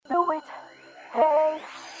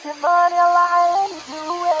I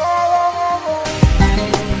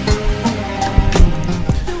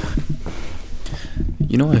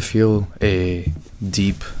feel a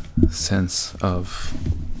deep sense of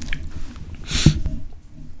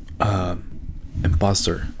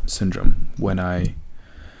imposter syndrome when I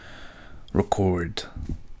record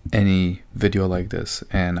any video like this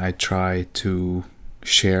and I try to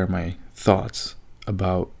share my thoughts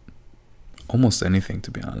about almost anything,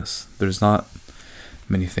 to be honest. There's not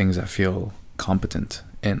many things I feel competent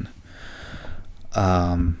in,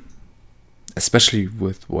 especially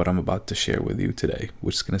with what I'm about to share with you today,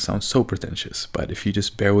 which is going to sound so pretentious, but if you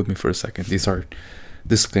just bear with me for a second, these are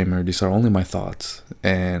only my thoughts,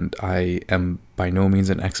 and I am by no means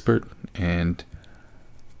an expert, and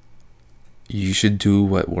you should do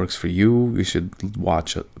what works for you. You should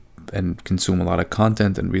watch and consume a lot of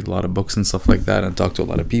content and read a lot of books and stuff like that and talk to a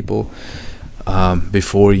lot of people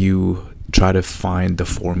before you try to find the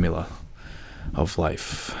formula of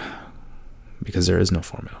life, because there is no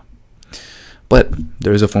formula. But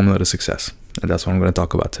there is a formula to success, and that's what I'm going to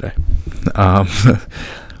talk about today.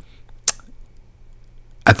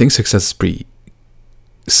 I think success is pretty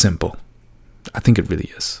simple. I think it really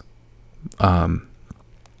is.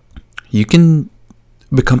 You can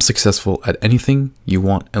become successful at anything you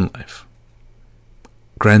want in life.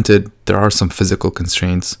 Granted, there are some physical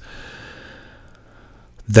constraints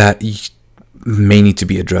that may need to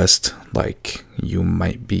be addressed, like you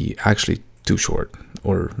might be actually too short,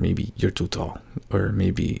 or maybe you're too tall, or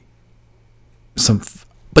maybe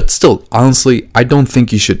but still, honestly, I don't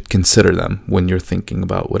think you should consider them when you're thinking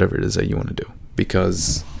about whatever it is that you want to do,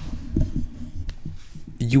 because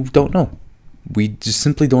you don't know. We just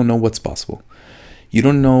simply don't know what's possible. You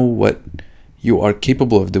don't know what you are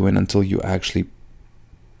capable of doing until you actually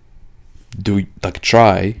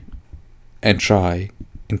try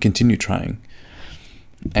and continue trying.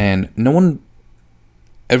 And no one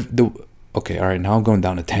okay, all right, now I'm going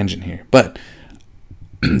down a tangent here, but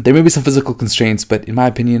there may be some physical constraints, but in my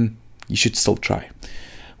opinion, you should still try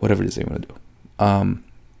whatever it is you want to do.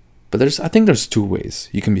 But I think there's two ways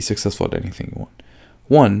you can be successful at anything you want.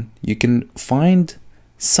 One, you can find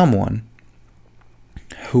someone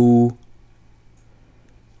who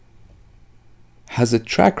has a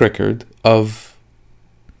track record of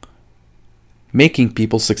making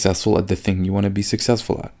people successful at the thing you want to be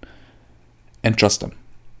successful at, and trust them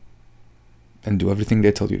and do everything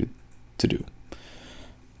they tell you to do.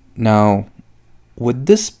 Now, would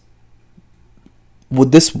this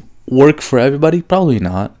work for everybody? Probably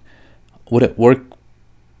not. Would it work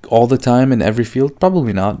all the time in every field?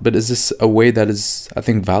 Probably not. But is this a way that is, I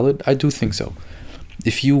think, valid? I do think so.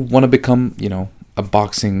 If you want to become, a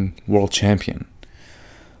boxing world champion,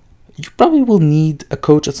 you probably will need a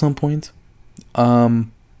coach at some point.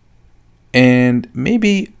 And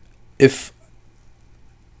maybe if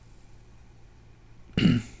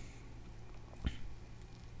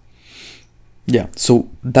yeah, so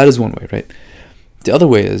that is one way, right? The other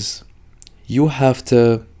way is you have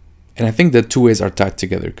to, and I think the two ways are tied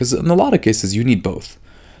together, because in a lot of cases you need both.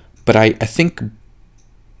 But I think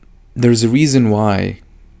there's a reason why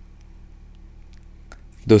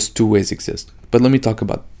those two ways exist. But let me talk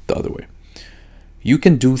about the other way. You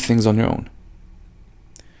can do things on your own.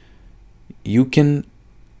 You can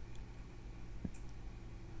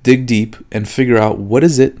dig deep and figure out what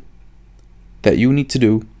is it that you need to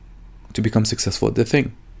do to become successful at the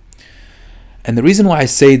thing. And the reason why I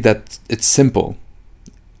say that it's simple,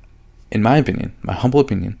 in my opinion, my humble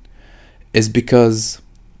opinion, is because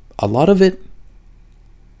a lot of it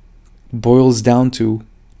boils down to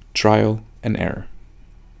trial and error.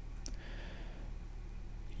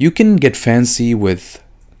 You can get fancy with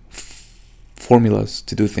formulas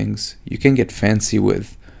to do things. You can get fancy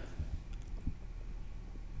with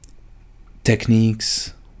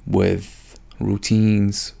techniques, with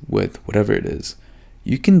routines, with whatever it is.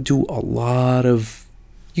 You can do a lot of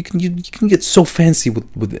you can get so fancy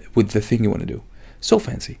with the thing you want to do. So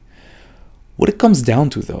fancy. What it comes down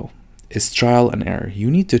to, though, is trial and error. You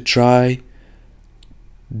need to try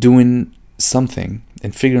doing something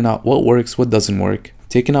and figuring out what works, what doesn't work,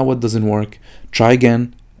 taking out what doesn't work, try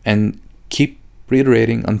again, and keep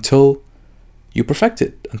reiterating until you perfect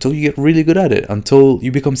it, until you get really good at it, until you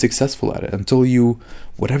become successful at it, until you,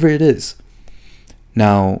 whatever it is.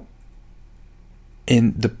 Now,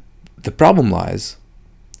 in the problem lies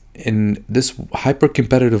in this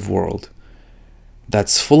hyper-competitive world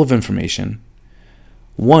that's full of information.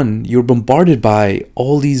 One, you're bombarded by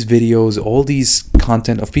all these videos, all these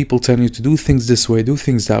content of people telling you to do things this way, do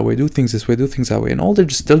things that way, do things this way, do things that way, and all they're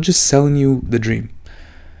just selling you the dream.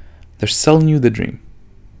 They're selling you the dream.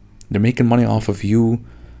 They're making money off of you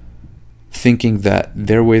thinking that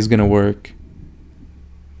their way is going to work,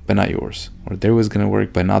 but not yours, or their way is going to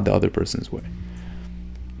work, but not the other person's way.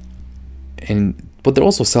 And what they're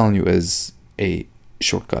also selling you is a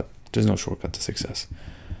shortcut. There's no shortcut to success.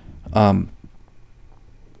 But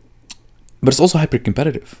it's also hyper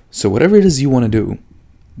competitive. So whatever it is you want to do,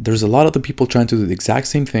 there's a lot of other people trying to do the exact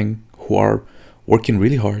same thing who are working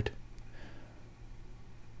really hard,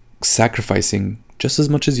 sacrificing just as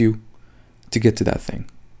much as you to get to that thing.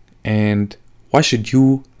 And why should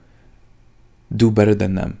you do better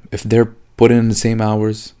than them if they're putting in the same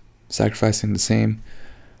hours, sacrificing the same?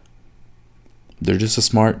 They're just as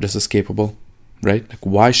smart, just as capable, right? Like,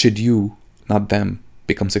 why should you, not them,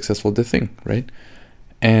 become successful at the thing, right?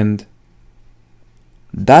 And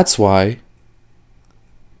that's why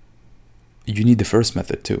you need the first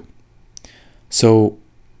method too. So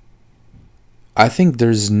I think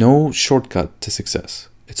there's no shortcut to success.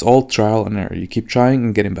 It's all trial and error. You keep trying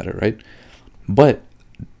and getting better, right? But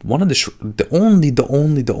one of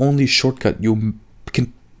the only shortcut you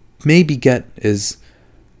can maybe get is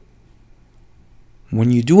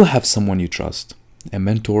when you do have someone you trust, a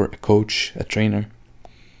mentor, a coach, a trainer,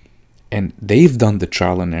 and they've done the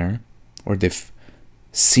trial and error, or they've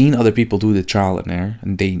seen other people do the trial and error,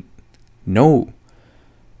 and they know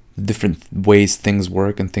different ways things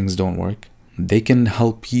work and things don't work, they can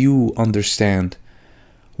help you understand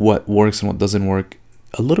what works and what doesn't work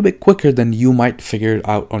a little bit quicker than you might figure it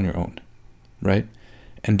out on your own, right?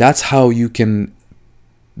 And that's how you can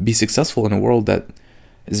be successful in a world that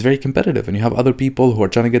is very competitive, and you have other people who are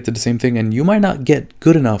trying to get to the same thing, and you might not get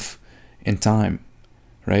good enough in time,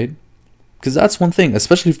 right? Because that's one thing,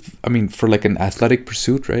 especially for like an athletic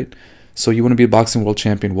pursuit, right? So you want to be a boxing world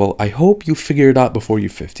champion. Well, I hope you figure it out before you're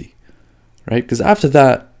 50, right? Because after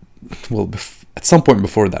that, at some point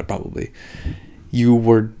before that, probably,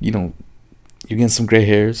 you're getting some gray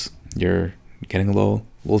hairs, you're getting a little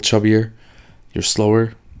chubbier, you're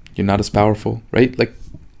slower, you're not as powerful, right? Like,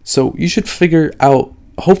 so you should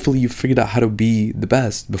hopefully you figured out how to be the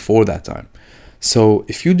best before that time. So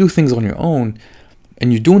if you do things on your own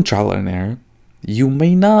and you're doing trial and error, you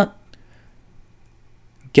may not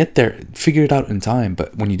get there, figure it out in time.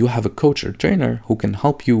 But when you do have a coach or trainer who can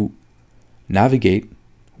help you navigate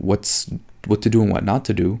what to do and what not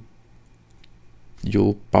to do,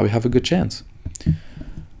 you'll probably have a good chance.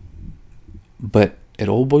 But it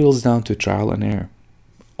all boils down to trial and error.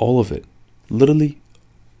 All of it. Literally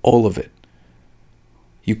all of it.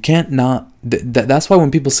 You can't not... that's why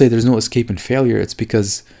when people say there's no escape in failure, it's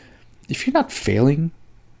because if you're not failing,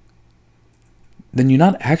 then you're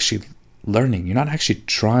not actually learning. You're not actually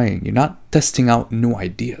trying. You're not testing out new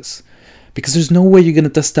ideas. Because there's no way you're going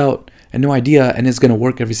to test out a new idea and it's going to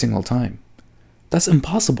work every single time. That's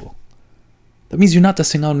impossible. That means you're not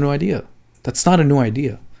testing out a new idea. That's not a new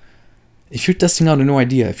idea. If you're testing out a new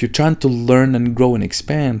idea, if you're trying to learn and grow and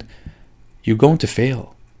expand, you're going to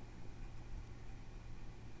fail.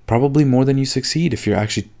 Probably more than you succeed if you're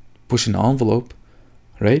actually pushing the envelope,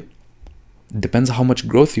 right? Depends on how much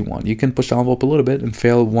growth you want. You can push the envelope a little bit and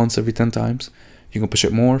fail once every 10 times. You can push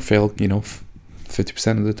it more, fail,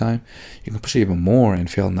 50% of the time. You can push it even more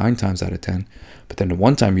and fail 9 times out of 10. But then the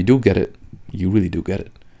one time you do get it, you really do get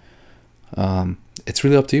it. It's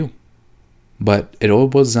really up to you. But it all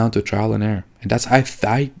boils down to trial and error. And that's,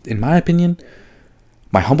 in my opinion,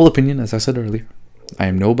 my humble opinion, as I said earlier, I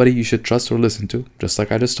am nobody you should trust or listen to, just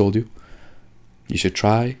like I just told you. You should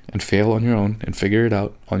try and fail on your own and figure it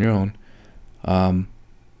out on your own.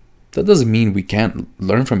 That doesn't mean we can't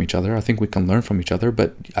learn from each other. I think we can learn from each other,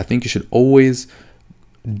 but I think you should always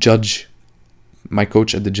judge. My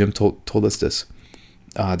coach at the gym told us this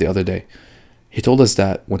the other day. He told us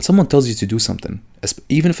that when someone tells you to do something,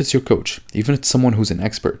 even if it's your coach, even if it's someone who's an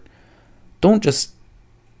expert, don't just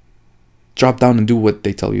drop down and do what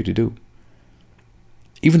they tell you to do.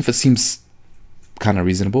 Even if it seems kind of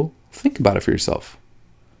reasonable, think about it for yourself.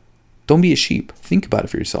 Don't be a sheep. Think about it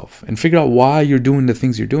for yourself and figure out why you're doing the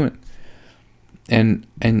things you're doing. And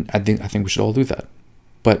I think we should all do that.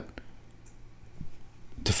 But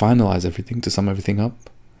to finalize everything, to sum everything up,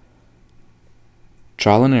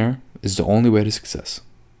 trial and error is the only way to success.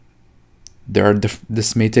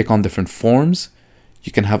 This may take on different forms.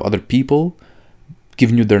 You can have other people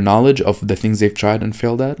giving you their knowledge of the things they've tried and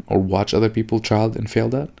failed at, or watch other people tried and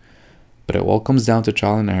failed at. But it all comes down to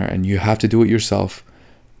trial and error, and you have to do it yourself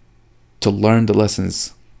to learn the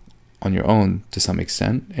lessons on your own to some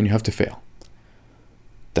extent, and you have to fail.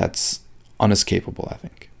 That's unescapable, I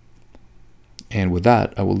think. And with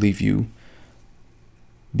that, I will leave you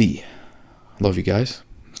be. Love you guys.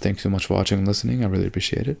 Thanks so much for watching and listening. I really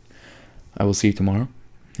appreciate it. I will see you tomorrow.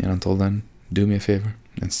 And until then, do me a favor.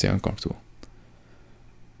 and stay uncomfortable.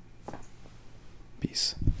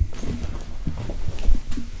 Peace.